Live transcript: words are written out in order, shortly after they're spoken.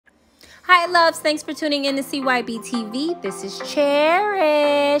Hi loves, thanks for tuning in to CYB TV. This is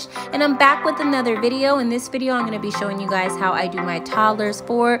Cherish and I'm back with another video. In this video I'm going to be showing you guys how I do my toddler's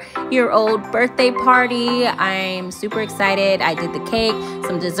 4-year-old birthday party. I'm super excited. I did the cake,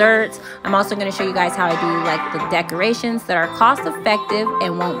 some desserts. I'm also going to show you guys how I do like the decorations that are cost effective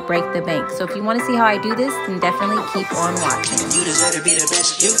and won't break the bank. So if you want to see how I do this, then definitely keep on watching. You deserve to be the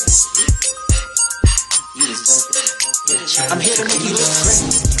best you deserve it. I'm here to make you look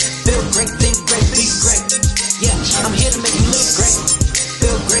great. Feel great, think great, be great. Yeah, I'm here to make you look great.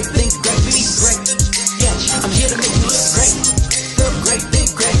 Feel great, think great, be great. Yeah, I'm here to make you look great. Feel great,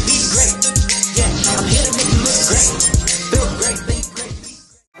 think great, be great. Yeah, I'm here to make you look great. Feel great, think great, be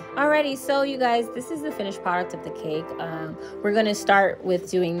great. Alrighty, so you guys, this is the finished product of the cake. We're gonna start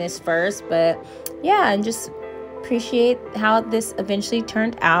with doing this first, but yeah, and just appreciate how this eventually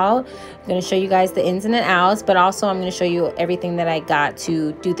turned out. I'm going to show you guys the ins and the outs, but also I'm going to show you everything that I got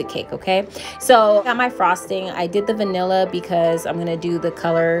to do the cake. Okay, so I got my frosting. I did the vanilla because I'm going to do the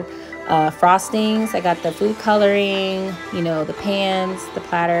color frostings. I got the food coloring, you know, the pans, the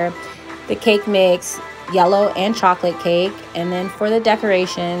platter, the cake mix, yellow and chocolate cake. And then for the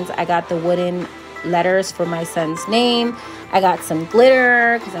decorations, I got the wooden letters for my son's name. I got some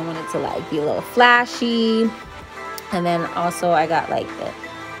glitter because I wanted to like be a little flashy. And then also I got like the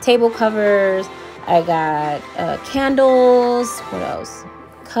table covers. I got candles. What else?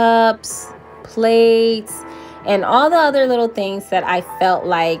 Cups, plates, and all the other little things that I felt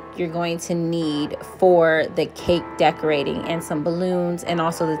like you're going to need for the cake decorating, and some balloons, and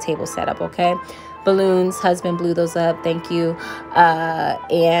also the table setup. Okay, balloons, husband blew those up, thank you.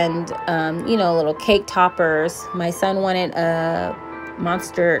 And you know, little cake toppers. My son wanted a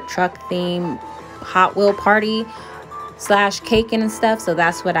monster truck theme Hot Wheel party / cake and stuff, so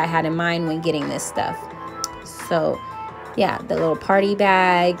that's what I had in mind when getting this stuff. So yeah, the little party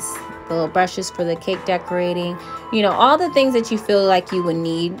bags, the little brushes for the cake decorating, you know, all the things that you feel like you would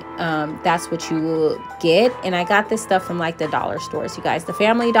need, that's what you will get. And I got this stuff from like the dollar stores, you guys, the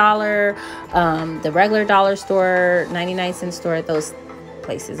Family Dollar, the regular dollar store, 99-cent store, those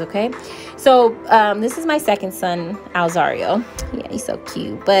places. Okay, so this is my second son, Alzario. Yeah, he's so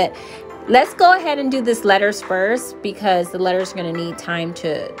cute. But let's go ahead and do this letters first, because the letters are going to need time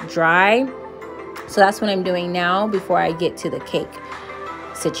to dry. So that's what I'm doing now before I get to the cake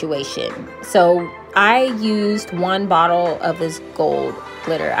situation. So I used 1 bottle of this gold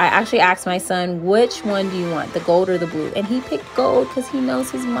glitter. I actually asked my son, which one do you want, the gold or the blue? And he picked gold because he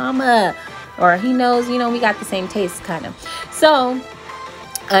knows his mama, or he knows, you know, we got the same taste kind of. So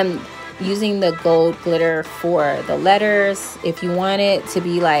I'm using the gold glitter for the letters. If you want it to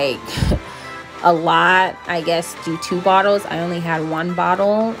be like a lot, I guess do 2 bottles. I only had 1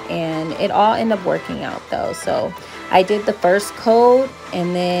 bottle and it all ended up working out though. So I did the first coat,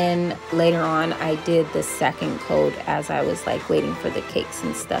 and then later on I did the second coat as I was like waiting for the cakes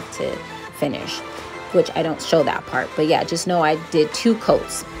and stuff to finish, which I don't show that part, but yeah, just know I did 2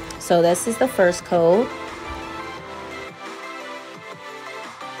 coats. So this is the first coat.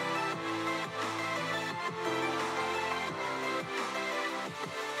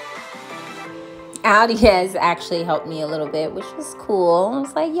 Audi has actually helped me a little bit, which was cool. I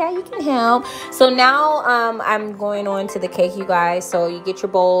was like, yeah, you can help. So now I'm going on to the cake, you guys. So you get your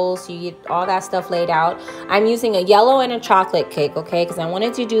bowls, you get all that stuff laid out. I'm using a yellow and a chocolate cake, okay, because I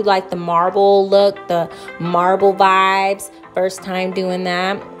wanted to do like the marble look, the marble vibes. First time doing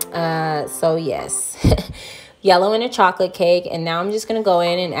that. So yes. Yellow and a chocolate cake. And now I'm just gonna go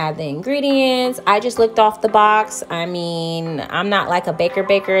in and add the ingredients. I just licked off the box. I mean, I'm not like a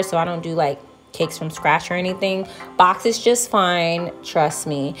baker, so I don't do like cakes from scratch or anything. Box is just fine, trust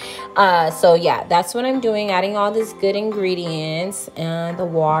me. So yeah, that's what I'm doing, adding all these good ingredients, and the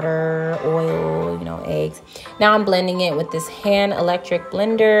water, oil, you know, eggs. Now I'm blending it with this hand electric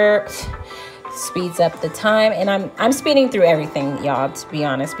blender. Speeds up the time, and I'm speeding through everything, y'all, to be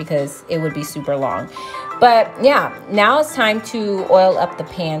honest, because it would be super long. But yeah, now it's time to oil up the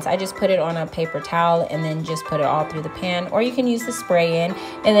pans. I just put it on a paper towel and then just put it all through the pan, or you can use the spray in.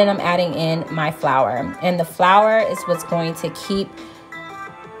 And then I'm adding in my flour, and the flour is what's going to keep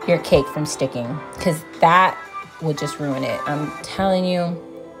your cake from sticking, because that would just ruin it. I'm telling you,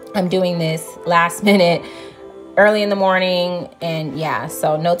 I'm doing this last minute. early in the morning, and yeah,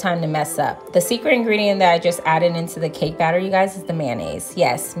 so no time to mess up. The secret ingredient that I just added into the cake batter, you guys, is the mayonnaise.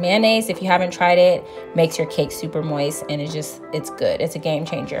 Yes, mayonnaise, if you haven't tried it, makes your cake super moist, and it's good. It's a game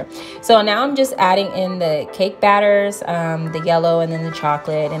changer. So now I'm just adding in the cake batters, the yellow and then the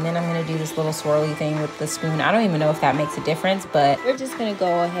chocolate, and then I'm gonna do this little swirly thing with the spoon. I don't even know if that makes a difference, but we're just gonna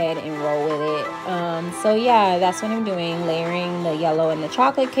go ahead and roll with it. So yeah, that's what I'm doing, layering the yellow and the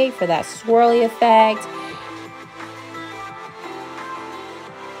chocolate cake for that swirly effect.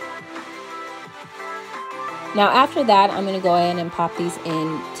 Now after that, I'm going to go ahead and pop these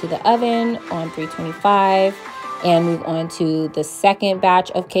into the oven on 325 and move on to the second batch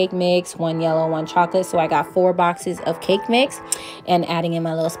of cake mix, 1 yellow, 1 chocolate. So I got 4 boxes of cake mix, and adding in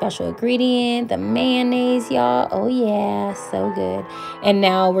my little special ingredient, the mayonnaise, y'all. Oh yeah, so good. And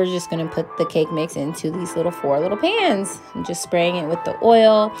now we're just going to put the cake mix into these 4 little pans. I'm just spraying it with the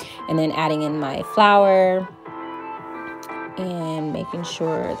oil and then adding in my flour and making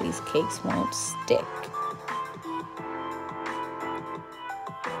sure these cakes won't stick.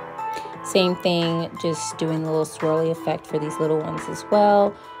 Same thing, just doing the little swirly effect for these little ones as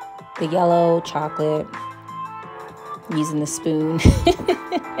well. The yellow, chocolate, using the spoon.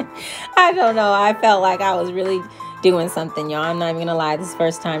 I don't know, I felt like I was really doing something, y'all. I'm not even gonna lie, this is the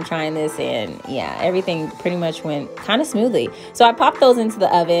first time trying this, and yeah, everything pretty much went kind of smoothly. So I popped those into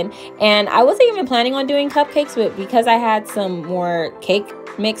the oven, and I wasn't even planning on doing cupcakes, but because I had some more cake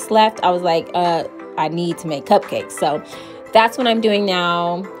mix left, I was like, I need to make cupcakes. So that's what I'm doing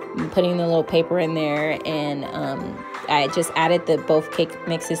now. I'm putting the little paper in there, and I just added both cake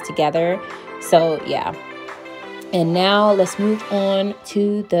mixes together. So yeah, and now let's move on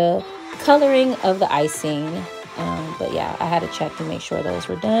to the coloring of the icing. But yeah, I had to check to make sure those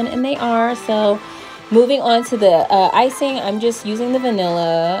were done, and they are. So moving on to the icing, I'm just using the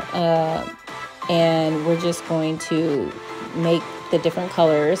vanilla, and we're just going to make the different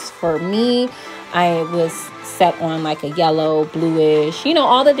colors. For me, I was set on like a yellow, bluish, you know,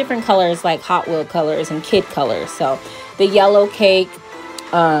 all the different colors, like Hot Wheel colors and kid colors. So the yellow cake,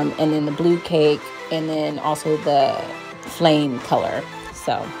 and then the blue cake, and then also the flame color.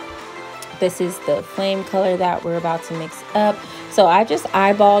 So this is the flame color that we're about to mix up. So I just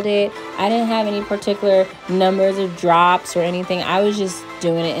eyeballed it. I didn't have any particular numbers or drops or anything. I was just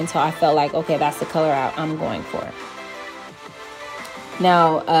doing it until I felt like, okay, that's the color I'm going for.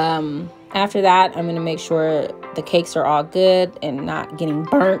 Now, after that, I'm going to make sure the cakes are all good and not getting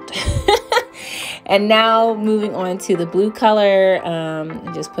burnt. And now moving on to the blue color,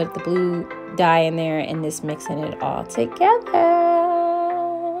 just put the blue dye in there and just mixing it all together.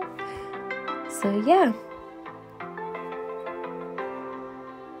 So yeah.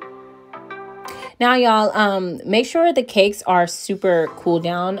 Now y'all, make sure the cakes are super cooled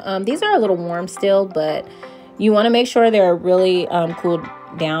down. These are a little warm still, but you want to make sure they're really cooled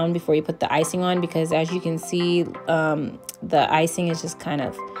down before you put the icing on, because as you can see, the icing is just kind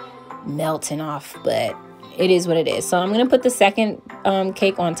of melting off, but it is what it is. So I'm going to put the second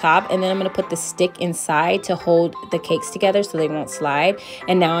cake on top, and then I'm going to put the stick inside to hold the cakes together so they won't slide.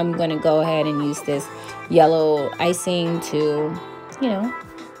 And now I'm going to go ahead and use this yellow icing to, you know,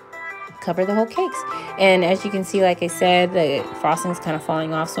 cover the whole cakes. And as you can see, like I said, the frosting is kind of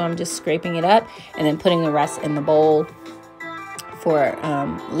falling off, so I'm just scraping it up and then putting the rest in the bowl for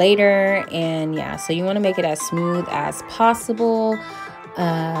later. And yeah, so you want to make it as smooth as possible.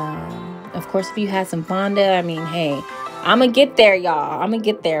 Of course, if you had some Fonda, I mean, hey, I'm gonna get there, y'all. I'm gonna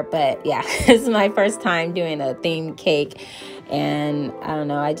get there. But yeah, this is my first time doing a themed cake, and I don't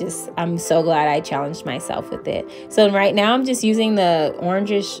know, I'm so glad I challenged myself with it. So right now I'm just using the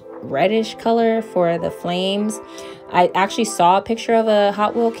orangish reddish color for the flames. I actually saw a picture of a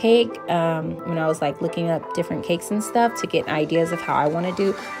Hot Wheel cake when I was like looking up different cakes and stuff to get ideas of how I want to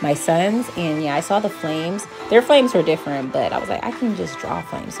do my son's. And yeah, I saw the flames. Their flames were different, but I was like, I can just draw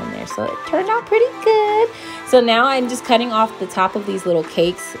flames on there. So it turned out pretty good. So now I'm just cutting off the top of these little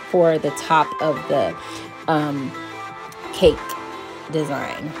cakes for the top of the cake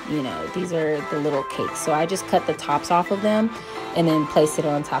design. You know, these are the little cakes. So I just cut the tops off of them and then place it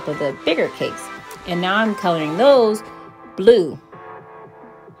on top of the bigger cakes. And now I'm coloring those blue.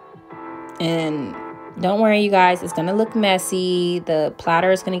 And don't worry, you guys, it's gonna look messy. The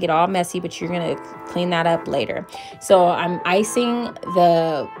platter is gonna get all messy, but you're gonna clean that up later. So I'm icing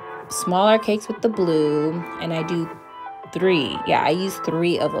the smaller cakes with the blue, and I do 3. Yeah, I use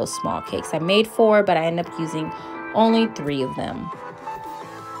 3 of those small cakes. I made 4, but I end up using only 3 of them.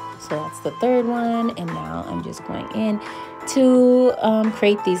 So that's the third one, and now I'm just going in to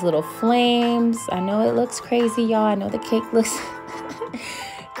create these little flames. I know it looks crazy, y'all. I know the cake looks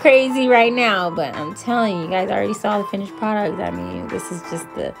crazy right now, but I'm telling you, you guys already saw the finished product. I mean, this is just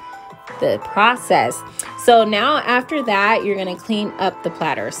the process. So now after that, you're gonna clean up the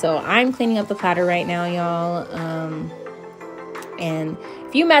platter. So I'm cleaning up the platter right now, y'all. And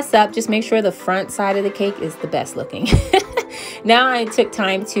if you mess up, just make sure the front side of the cake is the best looking. Now I took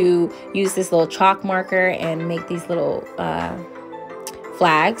time to use this little chalk marker and make these little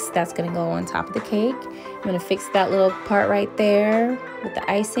flags that's gonna go on top of the cake. I'm gonna fix that little part right there with the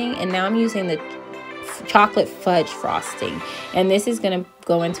icing, and now I'm using the chocolate fudge frosting, and this is gonna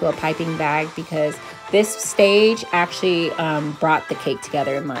go into a piping bag because this stage actually brought the cake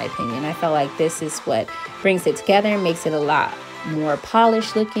together, in my opinion. I felt like this is what brings it together and makes it a lot more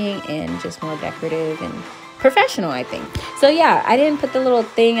polished looking and just more decorative and professional, I think. So yeah, I didn't put the little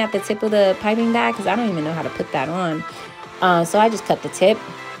thing at the tip of the piping bag because I don't even know how to put that on. So I just cut the tip,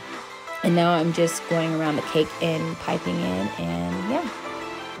 and now I'm just going around the cake and piping in, and yeah,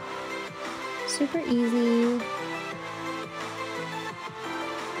 super easy.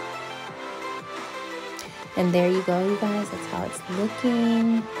 And there you go, you guys, that's how it's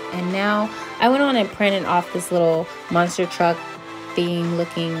looking. And now I went on and printed off this little monster truck theme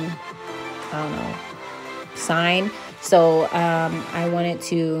looking, I don't know, sign. So I wanted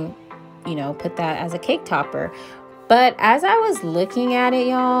to, you know, put that as a cake topper. But as I was looking at it,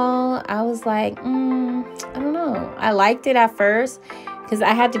 y'all, I was like, I don't know. I liked it at first because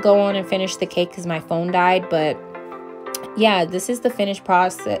I had to go on and finish the cake because my phone died. But yeah, this is the finished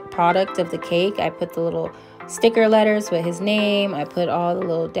product of the cake. I put the little sticker letters with his name. I put all the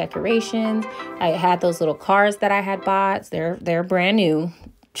little decorations. I had those little cars that I had bought. They're brand new.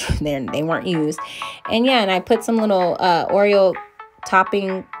 They weren't used. And yeah, and I put some little Oreo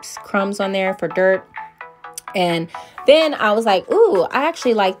topping crumbs on there for dirt. And then I was like, ooh, I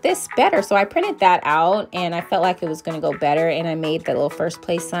actually like this better. So I printed that out, and I felt like it was going to go better. And I made that little first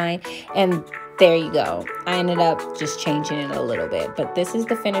place sign. And there you go. I ended up just changing it a little bit. But this is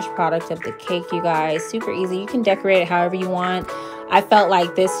the finished product of the cake, you guys. Super easy. You can decorate it however you want. I felt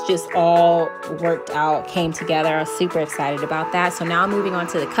like this just all worked out, came together. I was super excited about that. So now I'm moving on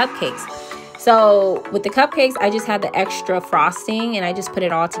to the cupcakes. So with the cupcakes, I just had the extra frosting, and I just put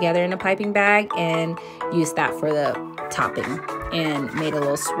it all together in a piping bag and used that for the topping and made a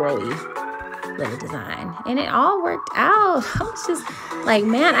little swirly little design. And it all worked out. I was just like,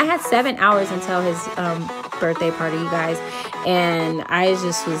 man, I had 7 hours until his birthday party, you guys. And I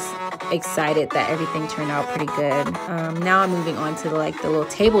just was excited that everything turned out pretty good. Now I'm moving on to the little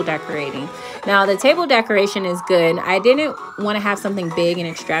table decorating. Now the table decoration is good. I didn't want to have something big and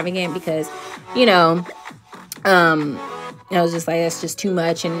extravagant because, you know, I was just like, that's just too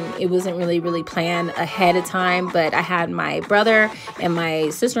much, and it wasn't really planned ahead of time. But I had my brother and my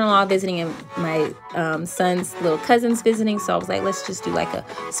sister-in-law visiting, and my son's little cousins visiting, so I was like, let's just do like a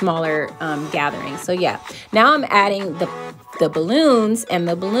smaller gathering. So yeah, now I'm adding the balloons, and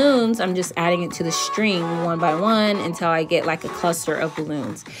the balloons, I'm just adding it to the string one by one until I get like a cluster of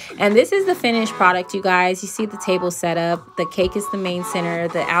balloons. And this is the finished product, you guys. You see the table set up. The cake is the main center,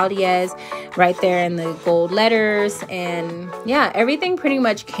 the Aldiez right there in the gold letters, and yeah, everything pretty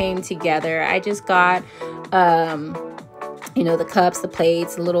much came together. I just got you know, the cups, the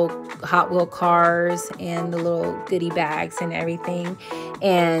plates, the little Hot Wheel cars, and the little goodie bags and everything.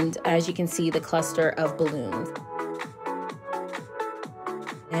 And as you can see, the cluster of balloons.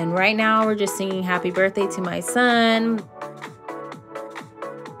 And right now we're just singing happy birthday to my son.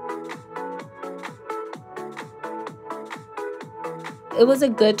 It was a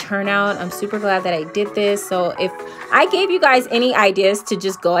good turnout. I'm super glad that I did this. So if I gave you guys any ideas to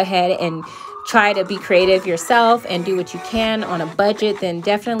just go ahead and try to be creative yourself and do what you can on a budget, then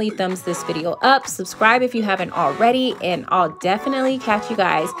definitely thumbs this video up. Subscribe if you haven't already, and I'll definitely catch you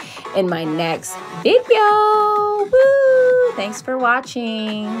guys in my next video. Woo! Thanks for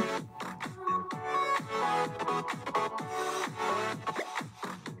watching.